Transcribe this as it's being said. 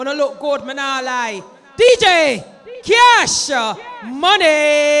Wanna look good, man, I lie. DJ, Cassh,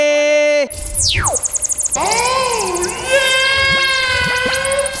 money. Oh,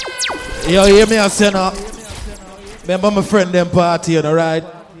 yeah! Yo, hear me I say now. Remember my friend them party, you know, right?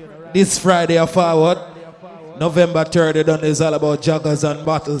 This Friday or forward. November 3rd, done is all about joggers and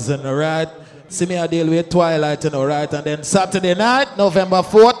bottles, you know, right? See me I deal with Twilight, you know, right? And then Saturday night, November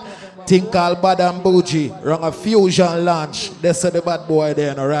 4th, thing called Bad and Bougie. Run a fusion launch. That's the bad boy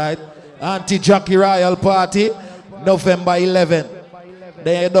there, all right? Anti-Jackie Royal Party, November 11th.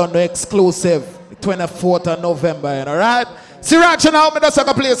 Then you done the exclusive, 24th of November, all right? See right now, I'm just going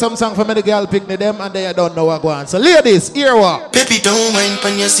to play some song for me, the girl pick me them, and then you don't know what going on. So ladies, here what? Baby, don't mind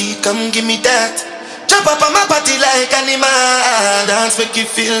on your seat, come give me that. Jump up on my body like animal. Dance make you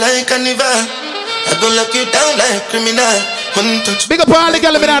feel like carnival. I go lock you down like criminal. Big up all the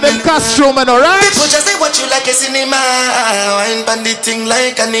girl in them costume, and alright? People just say what you like a cinema. Wine pan the thing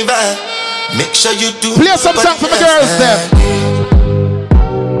like carnival. Make sure you do. Play some song for the girls them.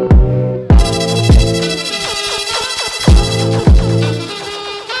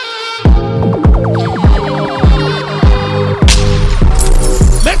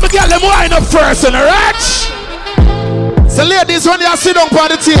 Make me get them wine up first, and alright? So ladies, when you sit down for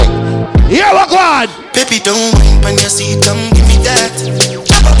the thing, here we go on. Baby, don't mind when you see, come give me that.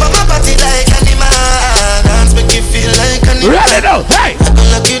 Jump up on my body like animal. Dance make you feel like animal. Ready now, hey! I gon'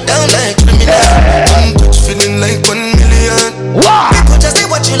 lock you down like criminal. One touch feeling like 1 million. What? People just say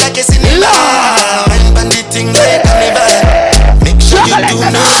what you like is in the law. Wine banditing like carnival. Make sure you do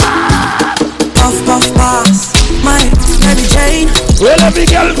now. Puff, puff, pass. My Mary Jane. Well,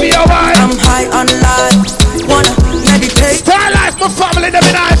 every girl be a wine. I'm high on life. Wanna meditate. Star life, my family, them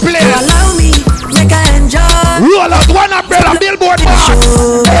in our place. Allow me, make I enjoy. Roll out one umbrella, billboard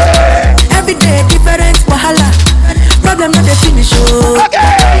mark. Every day different wahala. Problem not the finish.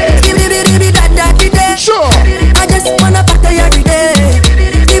 Okay. Give me that day. Sure. I just wanna party every day.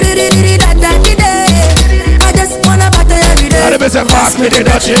 Give me that day. I just wanna party every day. And if pass me the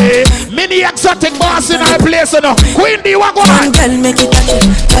dutchie. Mini exotic boss in our place, you know. Queen D, what go on? Girl, make it touch it,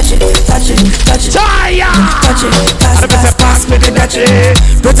 touch it, touch it, touch it. Tire. Touch it, pass, And if pass me the dutchie.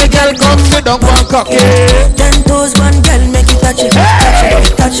 Pretty girl come sit down one cocky. 10 toes, one girl, make it touch it, touch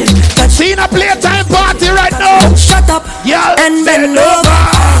it, touch it, touch it. See in a playtime party right now. Shut up, yeah, and bend over.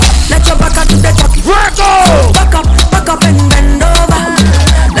 Let your back up to the chucky. Virgo. Back up and bend over.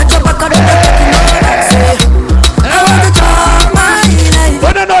 Let your back up to the chucky. I want to talk my life.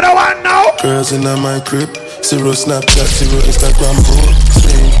 But another one now. Girls in my crib. 0 Snapchat, 0 Instagram.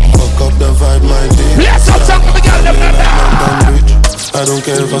 Fuck up the vibe, my day. Bless up some for the girl them now. I don't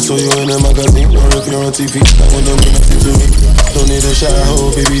care if I saw you in a magazine or if you're on TV. That one don't mean nothing to me. Don't need a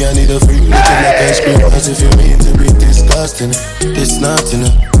shower, baby, I need a free. Looking like ice cream, as if you mean to be disgusting. It's not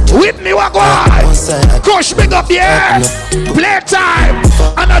enough. Whitney, what go on? Crush big up, yeah. Playtime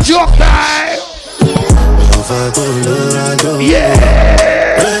and a joke time. Yeah.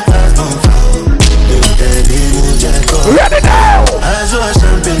 Ready now.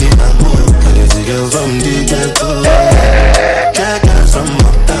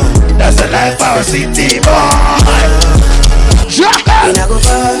 That's the life of a city boy. Jackal.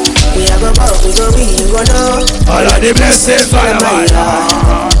 All of the blessings on the mind.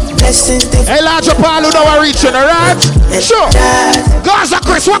 Hey, large up all who know we're reaching, alright? Sure. Gaza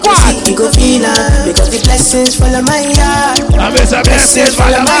Chris, what one? You go feel because the blessings follow my yard. I'm a blessings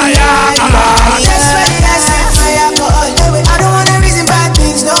follow my yard. I don't wanna reason bad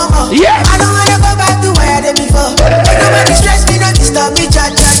things no more. Yes. I don't wanna go back to where I did before. Nobody stress me, not disturb me, cha.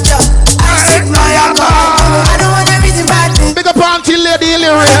 I stick my alcohol. I don't wanna reason bad things. Big up Auntie Lady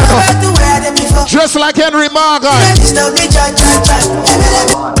Illyria. Go back to where I did before. Just like Henry Morgan. Disturb me, cha.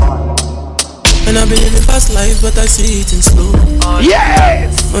 And I believe in fast life, but I see it in slow.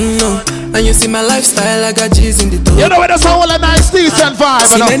 Yes. Oh no, and you see my lifestyle, I got G's in the door. You know where that's all a nice decent vibe.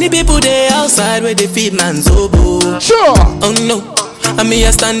 See many people there outside where they feed man's oboe. Sure. Oh no, I mean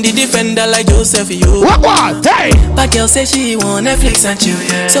I stand the defender like Joseph you. What? Hey. But girl say she want Netflix and chill,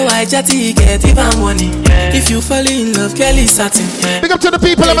 yeah. So I chatty get even money. Yeah. If you fall in love, Kelly satin. Yeah. Big up to the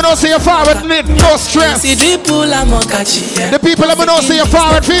people let me know say you're forward, no stress. See dripple, I'm on catchy. Yeah. The people let me know say you're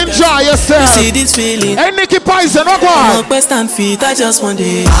forward, to enjoy yourself. See this feeling. Hey Nicky Poison, what I'm quest and feet, I just want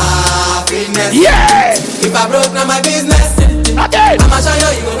it. Happiness. Yeah. If I broke, now my business. Again. I'ma show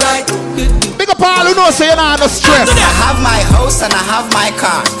you go right. Big up all who know say you're not no stress. I have my house and I have my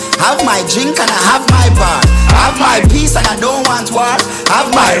car. Have my drink and I have my bar. Have my peace and I don't want war. Have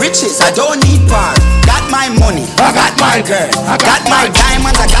my riches, I don't need bar. Got my money, I got my girl. I got my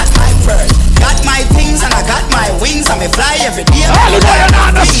diamonds, I got my pearl. got my things and I got my wings and me fly every day.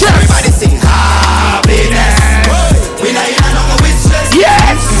 Everybody sing happiness. We not in a number with stress.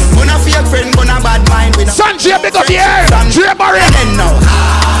 Yes. Gonna fake friend, gonna bad mind. Sanjay, big up the air. Dre Barry.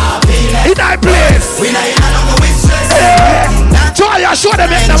 In that place. We not in a number with stress. Try to show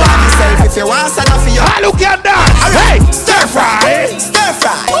them in the man. If you want to for you. Look at that. Hey, stir fry. Stir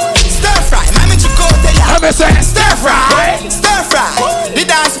fry. Stir fry. Mami Chico tell ya. Let me say stir fry. Stir fry. The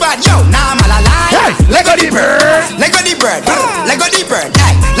dance bad. Yo, now I'm alive. Hey, Lego the bird. Lego the bird. Lego the bird.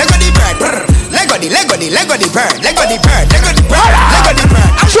 Hey, Lego the bird. Lego the bird. Lego the bird. Lego the bird. Lego the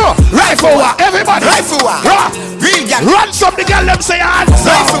bird. Sure. Rifle war. Everybody. Rifle war. Real girl. Run some the girl them say hands.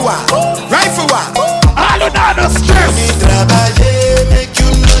 Rifle war. Rifle war. All of that no stress. Make you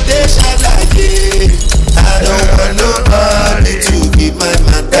know they shall like it. I don't want nobody to keep my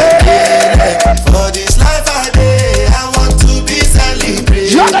matter. For this life I live, I want to be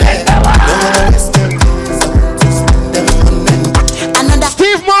celebrated.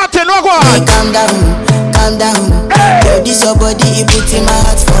 Steve Martin, no go on. Hey, calm down, calm down. Yo, this your body, you put in my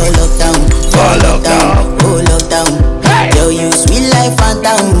heart for lockdown. For lockdown, oh lockdown. Yo, you sweet life,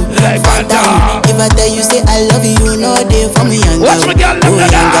 phantom, phantom. If I tell you say I love you, you know they for me young girl. Oh young girl,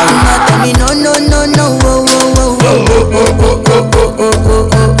 not tell me no, no, no, no. Oh, oh, oh, oh, oh, oh, oh, oh, oh,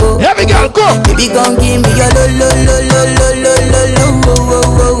 oh, oh. Every girl go. Baby, gon' give me your lo, lo, lo, lo, lo, lo, lo, lo. Oh, oh,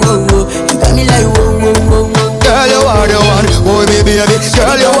 oh, oh, oh. You got me like whoa, whoa, whoa, whoa. Girl, you are the one, oh baby,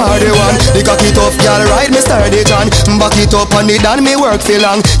 girl, you are the one. The cocky tough, girl, ride me sturdy John. Back it up on the dan, me work feel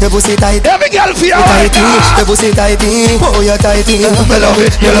long. Your pussy tight, every girl feel tighty. Your pussy tighty, oh you tighty. I love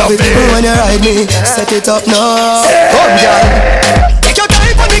it, you love it. When you ride me, set it up now. Come, girl. Take your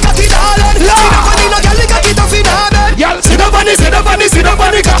time on the cocky, darling. Sit up on the no girl, the cocky tough in her bed. Girl, sit up on the, sit up on the, sit up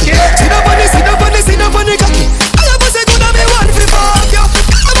on the cocky. Sit up on the, sit up on the, sit up on the cocky. All your pussy good and me want to fuck you.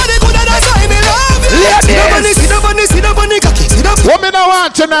 Nobody good and that's why me love you. Sit up on the cocky. What me no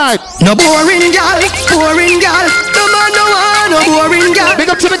want tonight? No boring girl, boring girl. No man no want no boring girl. Big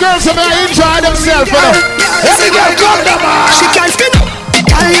up to the girls who may enjoy themselves. Every girl come the man. She can't spin up.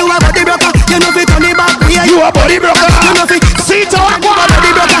 Girl, you a body broker. You know fi turn it back. You a body broker. You know fi see to a body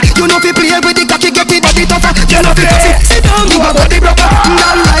broker. You know fi play with the cocky, get it body tougher. You know fi sit down. You a body broker.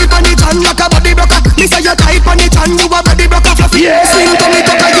 Girl, life on it and like a body broker. Me say you tight on it and you a body broker. Fluffy, slim to me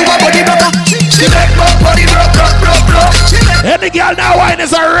tougher. You a body broker. She make my body broker. Any girl now wine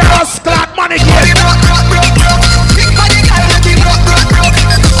is a Ross Clark money game. Big body girl, make it broke.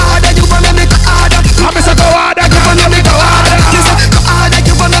 Harder you wanna make it harder. I'm Mr. Go harder, you wanna make it harder. Go harder,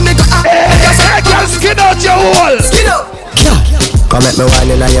 you wanna make it harder. Hey, girl, skin out your hole. Skin out. Come at me wine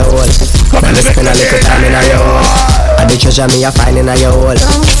in your hole. Come and spend a little time in your hole. I the treasure me a find in your hole.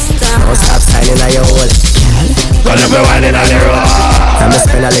 Don't stop signing in your hole. Come at me wine in your hole. Come and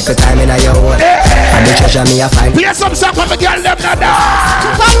spend a little time in your hole. I the treasure me a find. Play some song for the girl them now.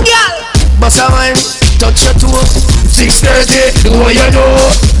 Come girl. Bust a wine, touch your toe. 6:30, do what you know.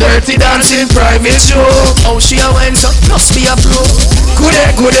 Dirty dancing private show. Oh, she a wine so must be a pro. Good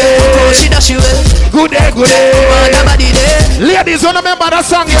day, good day. Oh, she dash you well. Good day, good day. Man, body there. Ladies, wanna remember that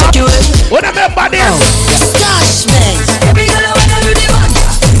song, yeah? Wanna remember this? Cash, man. Every girl I wanna do the one.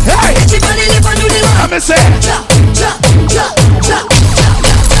 Hey, Chip on the lip and do the one. let me say. Chop.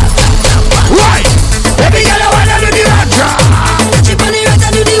 Right. Every girl I wanna do the one. Chip on the right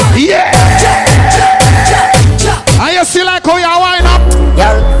and do the one. Yeah. And you see like how you wind up? Yo,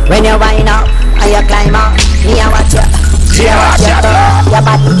 when you wind up and you climb up, me a watch you. Gia watch you. Your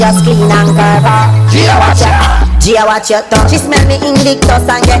body just clean and curve up. Gia watch you. Gia watch you too. She smell me invictus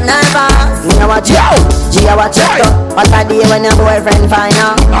and get nervous. Me a watch you. Gia watch you too. What a day when your boyfriend find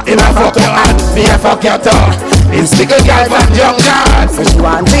out. In a fuck your hand, me a fuck your toe. It's big girl from junction. Say she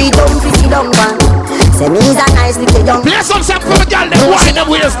want free dumb, pretty dumb one. Say me is a nice little young. Play some song for the girl, then wind them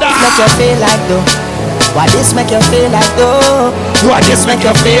waist down. Make you feel like though. Why this make you feel like though? Why this make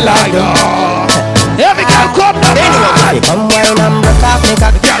you feel like though? Every girl come down. Anyway, come wine and broke off me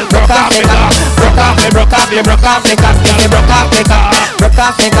cock. Girl, broke off me cock. Broke off me, broke off me, broke off me cock. Girl, broke off me cock. Broke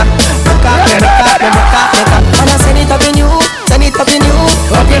off me cock. Broke off me, broke off me, broke off me cock. And I send it up in you, send it up in you.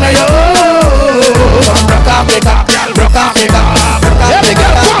 Up in you. Come broke off me cock. Girl, broke off me cock. Every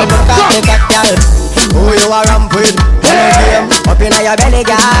girl come, come. Who you are ramp with? Up in your belly,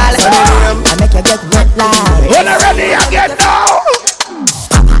 girl. I make you get wet like. When I'm ready again now.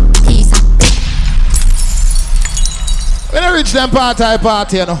 When I reach them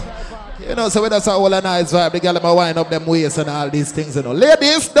party, you know. You know, so with us a whole nice vibe, the girl them a wind up them waist and all these things, you know.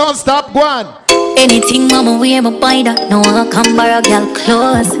 Ladies, don't stop going. Anything mama wear, my buy that. No one come borrow girl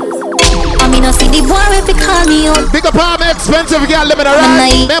clothes. I'm me no see the boy if you call me out. Big up all my expensive girl living around.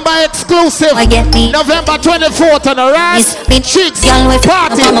 Remember exclusive. I get me. November 24th on the right. Chicks, girl with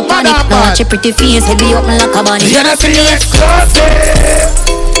party, madam. Watch your pretty face, head be open like a bunny. You're not see exclusive.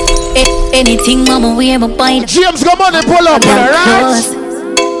 Anything mama wear my bite. James got money pull up on the right.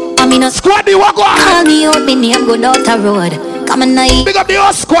 I mean a squad the walk on. Call me out, me name go down the road. Come on night. Big up the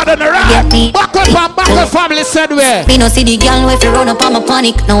whole squad on the right. Get me. Back up and back up family said where. Me no see the girl if you run up on my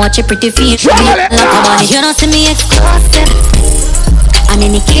panic. Now watch your pretty face. Like a bunny. You don't see me exclusive. I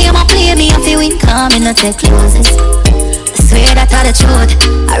mean the game I play me if you win. Come in and take closes. Swear that I the truth.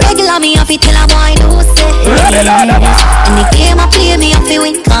 I regular me off it till I'm wide loose. And the game I play me off it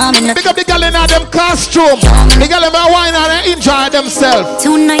win. Come in. Pick up the girl in them costume. The girl in my wine and enjoy themselves.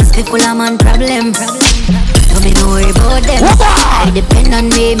 Too nice people I'm on problem. Don't be no worry about them. They depend on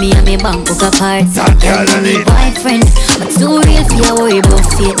me and me bank book apart. I'm my boyfriend, but too real for you worry about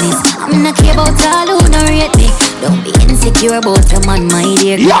fakeness. I'm not care about all who don't rate me. Don't be insecure about your man, my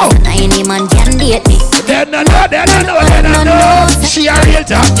dear. Any man can date me. They don't know. She a real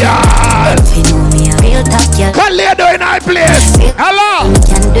top girl. You know me a real top girl. Call Lado in our place. Hello. You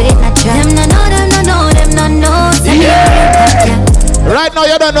can do it natural. Them no know. Yeah. Right now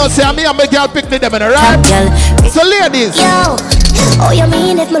you don't know. Say me and my girl pick me them in the right. So ladies. Yo. Oh, you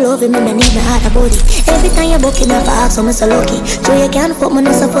mean if my love him and I need my heart about it. Every time you're booking up for ask, I'm so lucky. So you can't fuck me,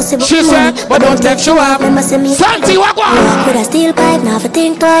 no so possible. She said, but don't take you up. Remember see me Santi, what? Could I steal pipe, now for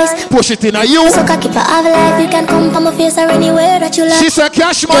think twice. Push it in a you. So cocky for have life, you can come from my face or anywhere that you like. She said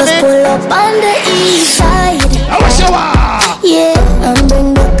cash money. Just pull up on the east side. I wish you were. Yeah, and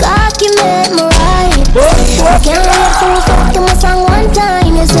bring the cocky, make me ride. I can't wait for a fuck to my song one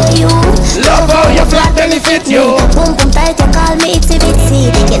time. You say you love how you flat belly fit you. Boom boom tight, you call me itsy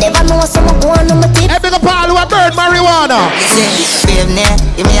bitsy. You never know someone go on my tip. Hey, big up all who a burn marijuana. Give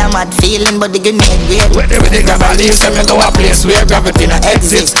me a mad feeling, but the grenade great. With the grab a leaf, me go a place where gravity no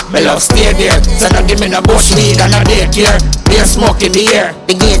exits. Me love stay there, so no give me no bush weed and no daycare. There's smoke in the air.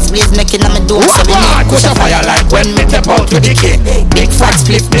 The gates blaze making on my door. So we need push a fire like when me step out with the key. Big fat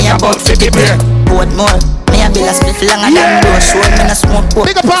split me about 50 beer. What more? Me a bill a split longer than door. Show me no smoke pot.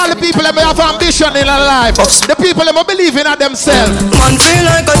 Big up all the people that may have ambition in their life. The people that may believe in themselves. Man feel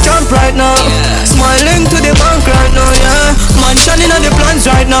like a champ right now. Smiling to the bank right now, yeah. Man shining on the plans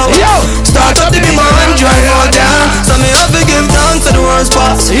right now. Start up the beam and drive out there. So me have to give thanks to the worst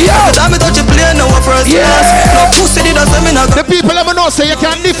boss. Every time me touch a plane, no one first class. No pussy did doesn't mean the people that know say you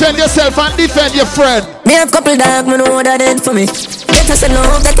can defend yourself and defend your friend. Me have couple dog, me know what that did for me. Get us a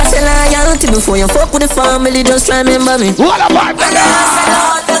love, that us a loyalty. Before you fuck with the family, just try remember me. What about that?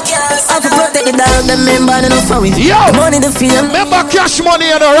 I have to protect the dog, them member enough for me. Yo, the money, the fame. Remember cash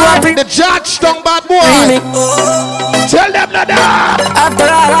money on the right. The judge, Gtbadboi. Tell them that. After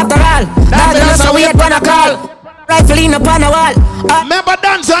all, that's just a wait when I call. Rifle in upon the wall. Remember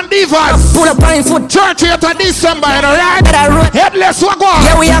dance and divas. Pull up on foot. 30th of December, you know, right? Headless, what go on?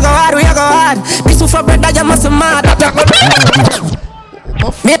 Yeah, we are go hard. This is for bread that you must mad.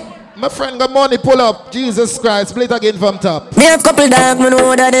 My friend got money, pull up. Jesus Christ, play it again from top. Me have couple dog, me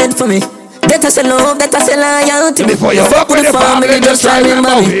know what that did for me. That us a love, that us a loyalty. Before you fuck with the family, just try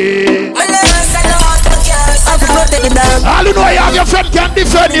remember me. I have to protect the dog. All you know you have your friend can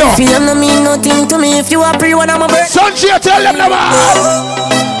defend you. Feel them no mean nothing to me. If you are pre one of my birth. Sunshine, tell them the man.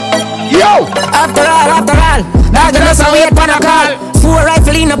 Yo. After all, dog just a wait when I call. 4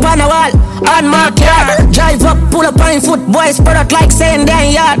 rifle in upon the wall. On my car, drive up, pull up on foot. Boys spread out like saying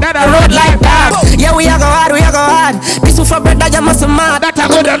damn yard. That a road like that. Yeah, we are go hard. This is for bread that you must mad. That a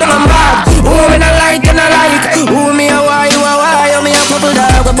good and bad. Who me not like, you not like. Who me a why, you a why. You me a couple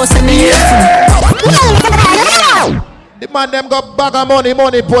dog, we bust in the ear. The man them got bag of money,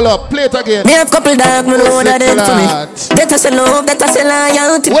 pull up, play it again. Me have couple dog, me know what that did for me. That us a love, that us a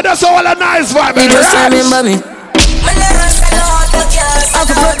loyalty. With us all a nice vibe, you just remember me. I have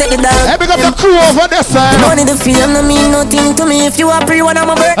to protect the dog. Hey, big up the crew over there, sir. The money, the fame, no mean nothing to me. If you are pre one of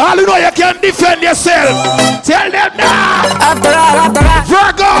my birth. All you know you can defend yourself. Tell them now. After all,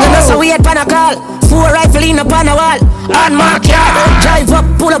 Virgo. That's a weird pan a call. 4 rifle in upon the wall. On my car, drive up,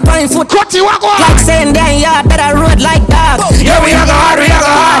 pull up on foot. Cut you walk on. Like saying damn yard, that a road like that. Yeah, we are go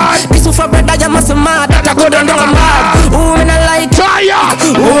hard. This is for bread that you must mad. That a good and bad. Who me not like fire.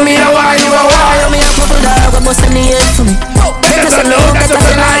 Who me a why, you a why. You me a couple dog, we bust in the head for me. That's a love, that's a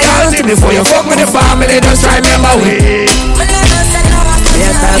loyalty. Before you fuck with the family, just try remember we.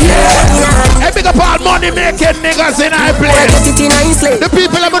 Hey, big up all money making niggas in our place. The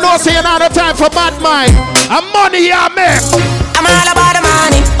people that know say you not time for bad mind. And money you make. I'm all about the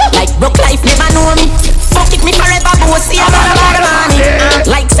money. Like broke life never know me. Fuck it me forever, but see I'm all about the money.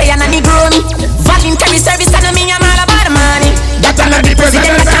 Like say I'm a grown.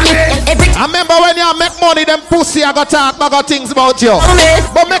 talk about things about you.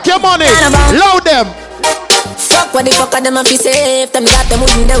 But make your money. Load them. Fuck what the fuck are them a be safe. Them got them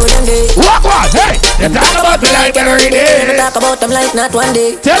wouldn't do them day. Walk on, hey. They talk about me like every day. They talk about them like not one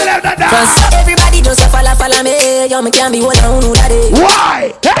day. Tell them that. Cause everybody just a follow me. Yo, me can't be one on who that day.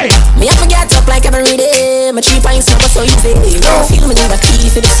 Why? Hey. Me have to get up like every day. My 3 pints never so easy. No. Feel me need a key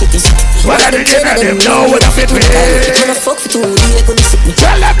for the city. What I did them know what I fit with. When I fuck for 2 days, they couldn't sit me.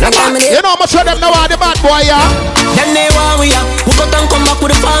 Tell them that. You know how much of them know are the bad boy, yeah? Them they want we are. Who got and come back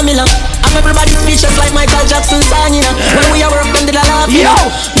with the formula. I'm everybody speeches like Michael Jackson song, you know. When we are work, them did a laugh, you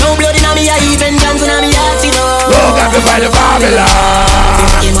know. No blood in me, I even dance in me heart, you know. Go got to find the formula.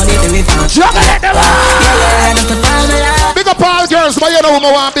 Juggle it, the big up all girls, but you know who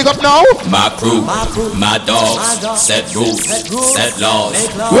I want big up now? My crew, my dogs, set rules, set laws.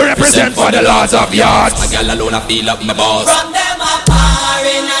 We represent for the laws of yards. My girl alone, I feel up my balls. From them a bar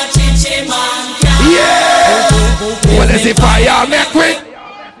in a chinchin man. Yeah. What is it fire make with?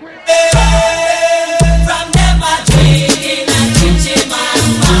 From them a drink in a chinchin man.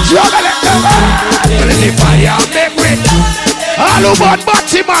 Juggle it, what is it fire make with? All who want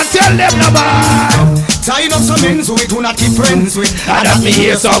body man, tell them no man. Tying up some men who we do not keep friends with. And that me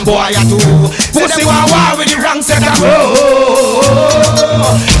hear some boy or two. Pussy want war with the wrong set of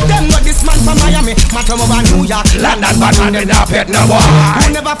them got this man from Miami, matter over New York, London, but man in a pet no boy.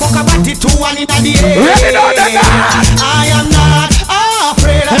 Who never fuck about it 2 1 in the air. Ready now, I am not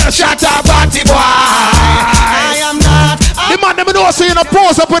afraid of shut up, body boy. I am not. The man them know so you know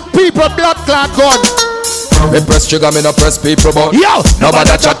pose up with people blood clot gun. Me press trigger, me no press people, but yo,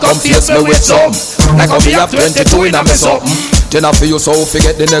 nobody chat come face me with some. Like how me have 22 in a me something. Then I feel so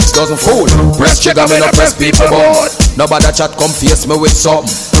forget the next dozen fool. Press trigger, me no press people, but nobody chat come face me with something.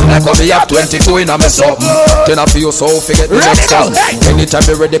 Like how me have 22 in a me something. Then I feel so forget the next dozen. Anytime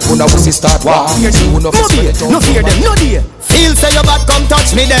they ready, put a wussy start war. No fear them, no dear. Feel say your bad, come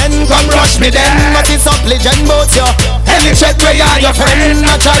touch me then, come rush me then. But it's up legend both you. Any check where you are your friend,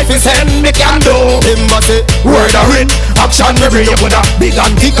 not try to send me can do. Him must say, word or in, action me bring you with a big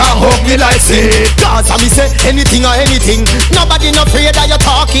and kick and hug me like say. Cause I me say, anything or anything. Nobody no afraid that you're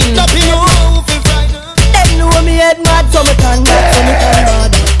talking. Nothing you them know me head mad, so me can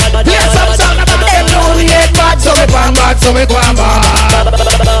bad. Play some song about them know me head mad, so me pan bad, so me go bad.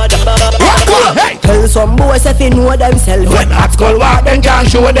 Hey. Tell some boys if they know themselves. When hot skull walk, them can't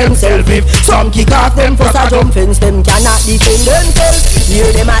show themselves. If some kick off them for a jump fence, them cannot defend themselves.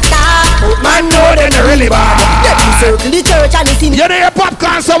 Hear them attack, but man know them not really bad. Them circle the church and the city. You know your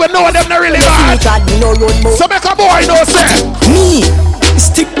popcorn, so we know them not really bad. So make a boy know say me.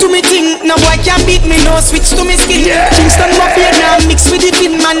 Stick to me thing, no boy can beat me, no switch to me skin. Kingston Mafia now mix with the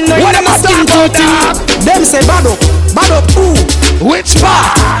fin man, no in my skin coating. Them say bad up who? Which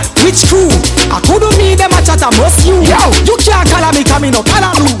part? Which crew? I couldn't meet them a chat, I must you. Yo, you can't call me coming up,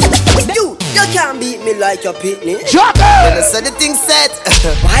 call me. You can't beat me like your pitney. Shut up! When I said the thing set.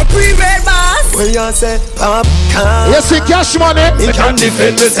 Why pre-red boss? When you say pop you see cash money? Me can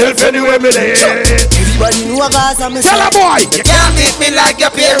defend myself anywhere me lay. Everybody know a boss and me. Tell a boy, you can't beat me like your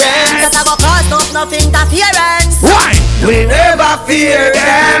parents. Cause I go cause nothing interference. Why? We never fear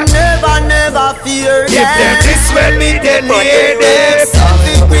them. Never fear them. If them this when me then hear them.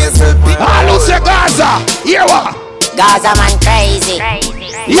 All who say Gaza, hear what? Gaza man crazy.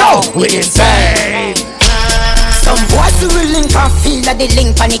 Yo, we insane. Some boys who will link and feel that they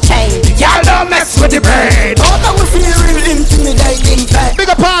link on the chain. Y'all don't mess with the brain. All that we feel real intimidating. Big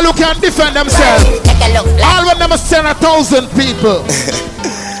up all who can defend themselves. Take a look. All when them send 1,000 people.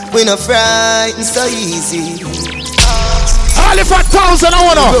 We no frightened so easy. All if 1,000 I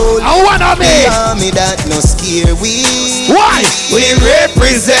wanna be. Me that no scare we. Why? We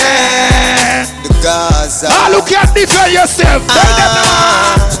represent the Gaza. All who can defend yourself. Tell them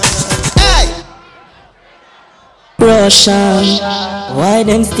now. Russia, why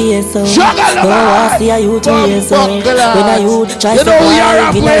them stay so? Go off the youth way so. When a youth try to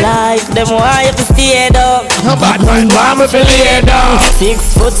survive in a life, them why you stay down. Bad man, why me feel lay down?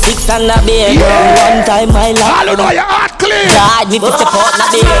 6'6" and a beard. One time my life. All who know your heart clean. God, we put the pot in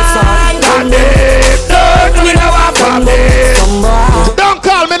the beard, son. Don't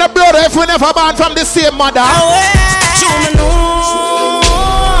call me the brother if we never born from the same mother.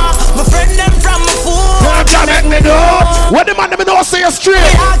 My friend them from my food. Don't make me do. What the man them know say straight.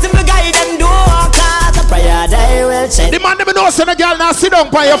 Ask him to guide them do. Cause the prayer they will check. The man them know say the girl now sit down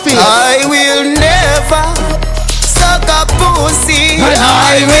by your feet. I will never suck a pussy.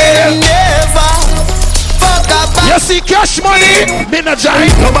 I will never fuck a. You see cash money? Me no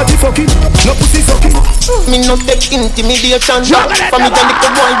giant. Nobody fucking, no pussy sucking. Me no take intimidation. For me the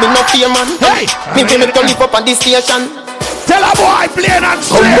little boy, me no fear man. Me to live up on this station. Tell a boy plain and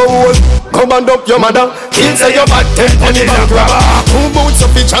straight. Come and up your mother. Kill say your bad head on the back grabber. Who boots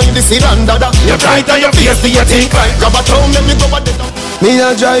up each and this dada. You bright on your face, do you think like grabber town? Let me go at the top. Me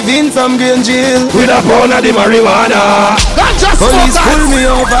a drive in from Green Jail with a pound of the marijuana. Police pull me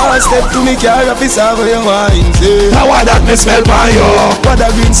over, step to me car, officer where you wine say. Now why that me smell by you? What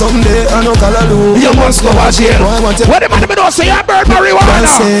a green someday, I no color do. You must go to jail. What the man me don't say I burn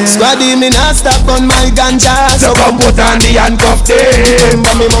marijuana? Squaddy me not stop on my ganja. So come put on the handcuff thing.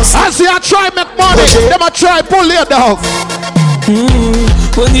 I see I try make money, them a try pull you down.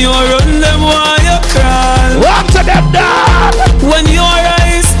 When you run them, why you crawl? Walk to them down. When you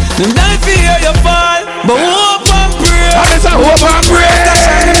rise, them die fear you fall. But hope and pray. And it's a hope and pray.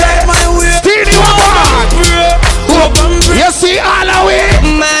 Like my way. Steely woman. Hope and pray. You see all the way.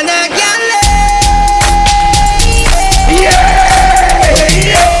 Man, I can't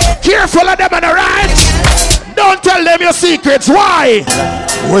yeah. Careful of them on the right. Don't tell them your secrets. Why?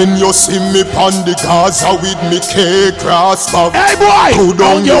 When you see me pon the Gaza with me K-Cross stop. Hey boy, put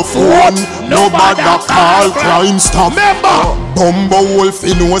down your phone. Nobody call crime stop. Remember, Bumbo Wolf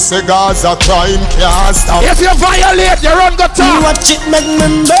in no say Gaza crime can't stop. If you violate, you run go top. Watch it make me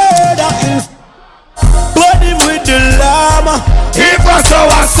murder him. Put him with the llama. If I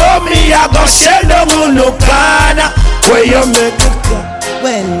saw me, I go shell them on no corner. Where you make it come.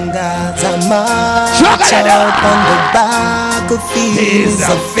 When God's a march out on the battlefield, he's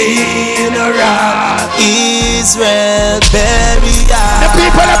a funeral. Israel burial. The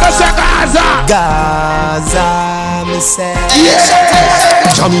people of the Gaza. Gaza, me say. Yeah.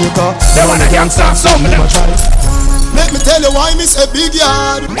 Jamaica, they want a gangster. Some of them try. Let me tell you why me say big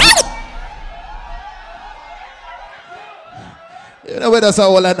yard. You know where that's a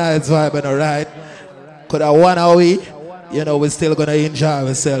whole night's vibe, alright? Could have 1 hour. You know, we're still gonna enjoy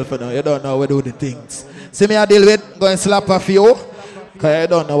ourselves, you know. You don't know how we do the things. See me I deal with, go and slap a few. Cause I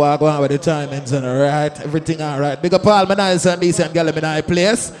don't know what I'm going with the timings and alright. Everything alright. Big up all my nice and decent girl in my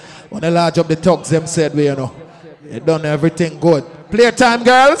place. When they large up the thugs them said we, you know. You done everything good. Playtime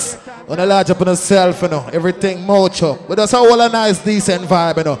girls. When they large up on yourself, you know. Everything much up. But that's a whole nice decent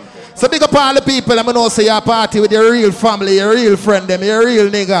vibe, you know. So big up all the people, I'm gonna say your party with your real family, your real friend, them, your real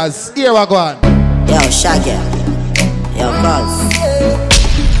niggas. Here we go on. Yo, Shaggy. Yo, cuz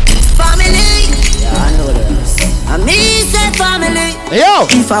family. Yeah, I know this. And me say family. Yo.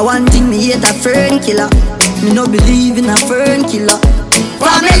 If I want thing, me hate a fern killer. Me no believe in a fern killer.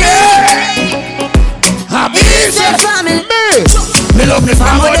 Family. And me say family. Me love the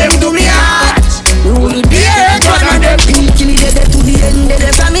family, them do me heart. You will be a one of them. Me kill it to the end,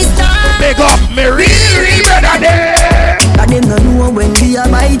 they from me start. Big up me real brother there. And them no know when we a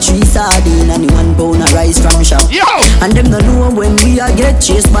buy 3 sardine and 1 pound of rice from shop. Yo. And them no know when we a get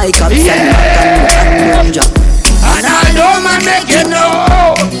chased by cops and ranger. And I know man make you know.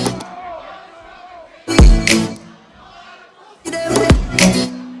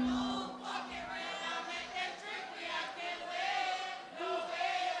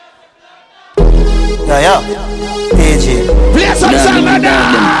 Yeah, PG. Play some song like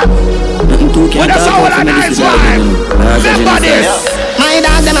that. When that's all a nice vibe. Remember this. My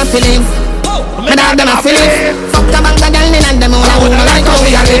dog them a feeling. My dog them a feeling. Fuck the bank of girl and them all I wouldn't like how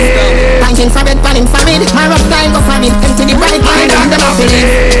we are live. Thanking for it, panning for it. My rough style go for it. Empty the bright. My dog them a feeling.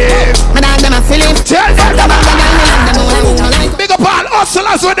 My dog them a feeling. Tell them the bank of girl and them all I wouldn't like. Big up all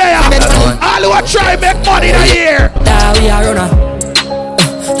hustlers were there. All who are trying to make money in a year. That we are runner.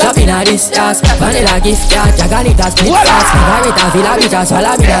 Drop in a this ass, vanilla gift card, Jaganita split ass, Margarita, Villa Vita,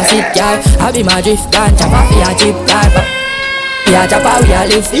 Swallow me a sit yard. I be my drift gun, chopper for a chip card. Yeah, chopper we a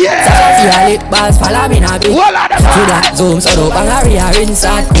lift, chopper for a lit bars, follow me na big. To that zoom, so dope and a rinse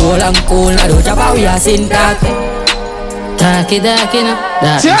out, cool and cool, na do chopper we a sin tag. Darky darky no,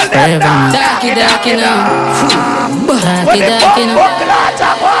 darky forever. Darky darky no, darky darky no.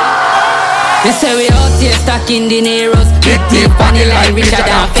 They say we out here stuck in the Neros. Big tip on the line, richer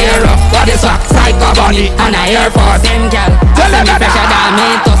than Pharaoh. What is fuck, Psycho Bunny and a Air Force. Them gal, tell them fresher than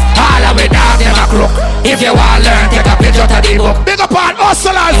Mentos. All of me dog, them a crook. If you want learn, take a page out of the book. Big up on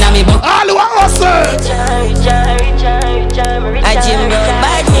hustlers, all who are hustle. I Jim Brown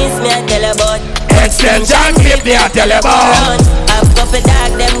badness, me a tell about. Extension clip, me a tell about. I've got a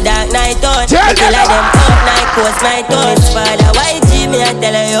dog, them dark night on. Tell them out night, coast my toes. Father, YG, me a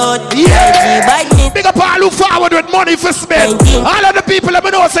tell you. Yeah. Big up all who forward with money for spend. All of the people let me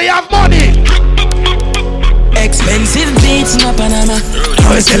know say you have money. Expensive beats in Panama.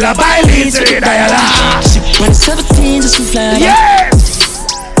 I still a buy leads to the dialogue. When 17 just to fly. Yes.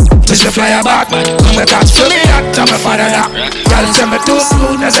 till she fly her back. Come and catch for me hot, tell me father that. Girl tell me too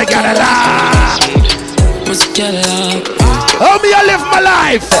smooth as I got a laugh. How me I live my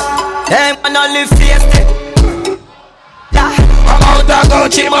life? Hey man, I live fierce. I'm out of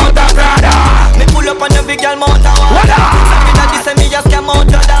Gucci, I'm out of Prada. Me pull up on the big girl mount a water. Something that this and me just came out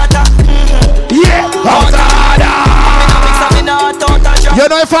your data. Yeah, out of order. You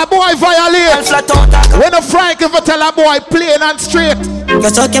know if a boy violate, when a Frank if a tell a boy plain and straight. You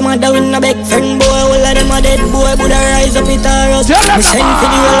suck your mother with a big friend boy. All of them a dead boy, but I rise up with a rust. Me send for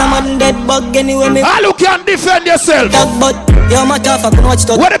the whole of man dead bug anyway me. All you can defend yourself. Dog but you're my tough, I can watch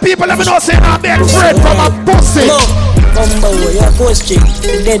that. What the people let me know say I'm big friend from a pussy. Bumbo, you're a post chick,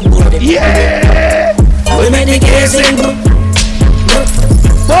 dead boy. Yeah. We made the case in.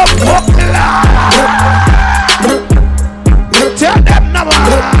 Tell them no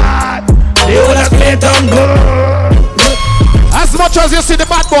man. They wanna play down good. As much as you see the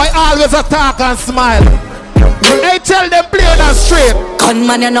bad boy always attack and smile. Hey, tell them plain and straight.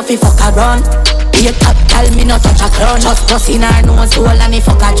 Gunman, you know fi fuck around. You top tell me not touch a crown. Just in her nose hole and he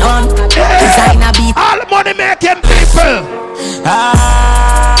fuck a John. Designer beat. All money making people.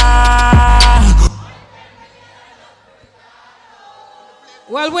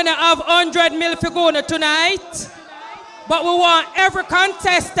 Well, we don't have 100 mil for going tonight. But we want every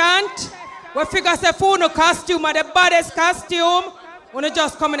contestant. We figure say full costume or the baddest costume. We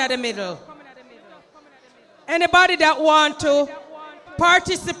just come in at the middle. Anybody that want to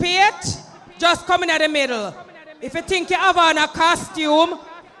participate, just come in at the middle. If you think you have on a costume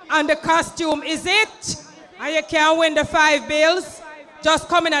and the costume is it, and you can't win the 5 bills, just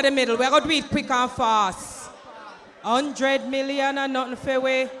come in at the middle. We're going to do it quick and fast. 100 million and nothing for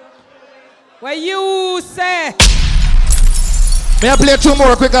way. What you say? May I play 2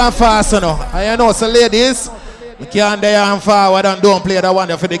 more quick and fast, you know. And you know, so ladies, we can't there and forward and don't play that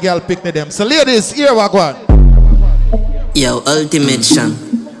one for the girl picnic them. So ladies, here we go. Yo, ultimate sham.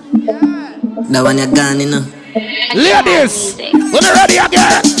 That one you gone, you know. Ladies, when you ready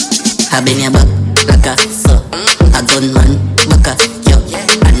again? I been your back like a so. A gunman, baka, yo.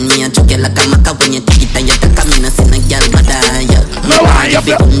 And me a choke like a maca when you take it and you take a mina sin a girl bada, yo. No one you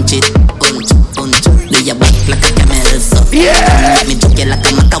feel. Punch it, punch. Lay your back like a camel, so. Yeah. Let me choke you like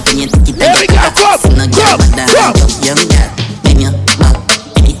a maca when you take it and you take a mina girl bada, yo. Young girl, bend your back,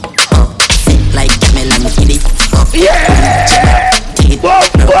 hit it up. Sit like camel and hit it up. Yeah. Whoa,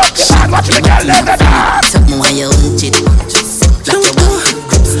 watch me girl, let her dance. Something why you want it. Like your back.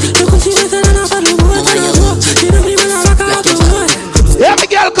 Yeah, me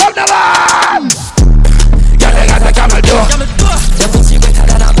girl, come now on. Girl, I got a camel door. Your pussy wetter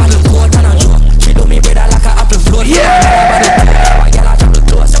than a paddle boat and a joke. She do me better like a apple float. Yeah.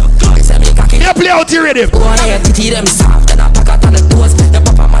 You play out your rhythm. Go on your titty, them soft and a packet on the toes. Your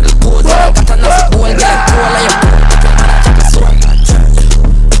papa man the pose. Got a nasty bowl, get a toll like your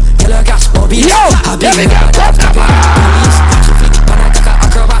yo, let me get up the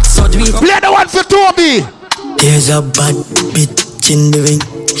play the one for Toby. There's a bad bitch in the ring.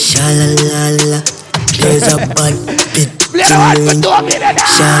 Sha-la-la-la. There's a bad bitch in the ring.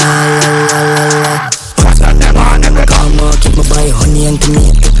 Sha-la-la-la. Pass on them on them. Come on, keep my boy honey and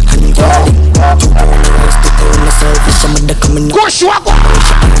tomato. Honey garlic. Keep on the rice, put on the selfish. I'm at the coming up. Go swap.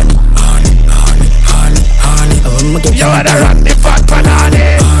 You are the run the fat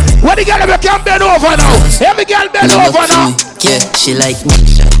banana. What the girl ever can bend over now? Every girl bend over now. Yeah, she like me.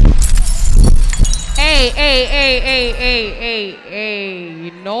 Hey.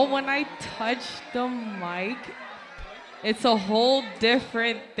 You know when I touch the mic, it's a whole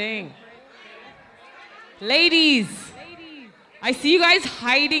different thing. Ladies, I see you guys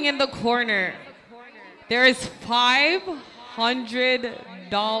hiding in the corner. There is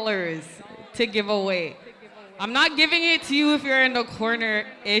 $500 to give away. I'm not giving it to you if you're in the corner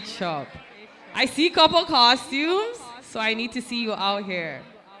itch up. I see a couple costumes, so I need to see you out here.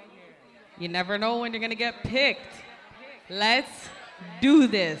 You never know when you're gonna get picked. Let's do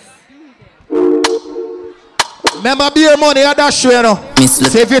this. Remember beer money at that show, you know.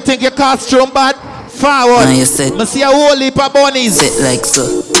 So if you think your costume bad, forward. Now you said, I see a whole heap of bunnies. Sit like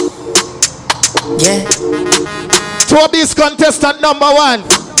so. Yeah. Toby's contestant number 1.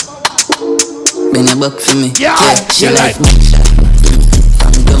 Been a buck for me. Yeah, she like me.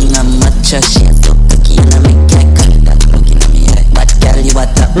 I'm young and mature. She a so picky and I make eye contact. Looking at me eye. But girl, you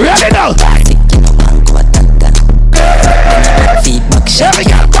what up? Ready now. Sick in a bank, what that. Feedback shot.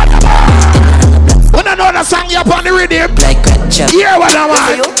 When I know the song, you're on the rhythm. Like red chop. Yeah, what I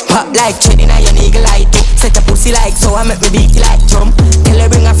want. Pop like chain in your nigga like too. Set a pussy like so, I make me beat like drum. Tell her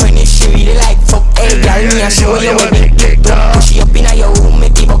bring a friend if she really like fuck. Hey, girl, me a show you what big dick. Push you up in your room,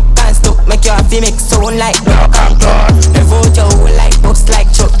 make it buck. fi make sound like dog and gun. The vote you like bust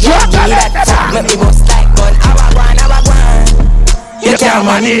like Chuck. Yeah, give me that fuck, make me bust like gun. Awagwan. You can't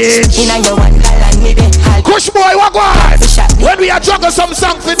manage. Inna your $1 me be hard. Kush boy, what go on? When we are juggle some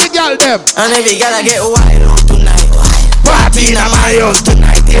song for the girl them. And every girl I get wild out tonight. Party in my house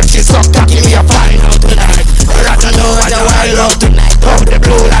tonight. If she suck, give me a fine out tonight. Rather know what a wild out tonight. How the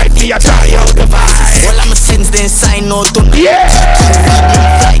blue light me a try out the vibe. All I'm sense then sign out tonight. Yeah.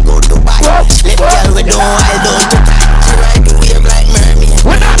 Fly go Dubai. Let girl we don't wild out tonight. She ride the wave like mermaid.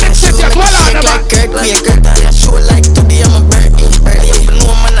 When I mix it, you go on the back. Kirk, and I show like today I'm a birdie.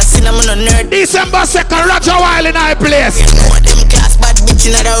 No man I seen I'm a nerd. December 2nd, Roger Wild in our place. You know them class bad bitch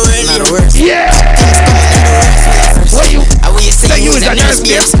in the world. Yeah. What you say you is a nurse,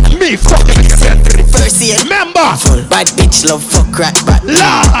 babes? Me fucking first year. Member. Bad bitch love fuck rat bad.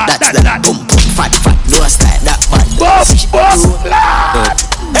 That's that. Boom boom fat fat. Do a style that bad. Boss lad.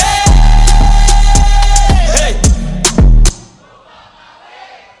 Hey.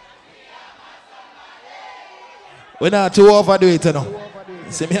 We're not too overdo it, you know.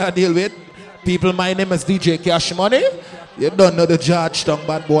 See me I deal with people. My name is DJ Cash Money. You don't know the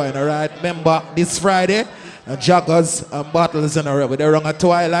Gtbadboi, alright? Remember this Friday, joggers and bottles in a with the wrong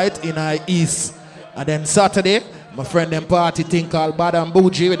twilight in our east. And then Saturday, my friend them party thing called Bad and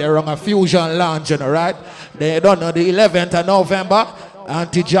Bougie with the wrong Fusion Lounge, alright? They don't know the 11th of November,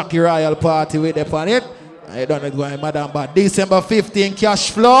 Anti-Jackie Royal Party with them on it. I don't know going Madam Bad. December 15th,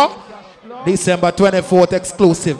 Cash Floor. December 24th, exclusive.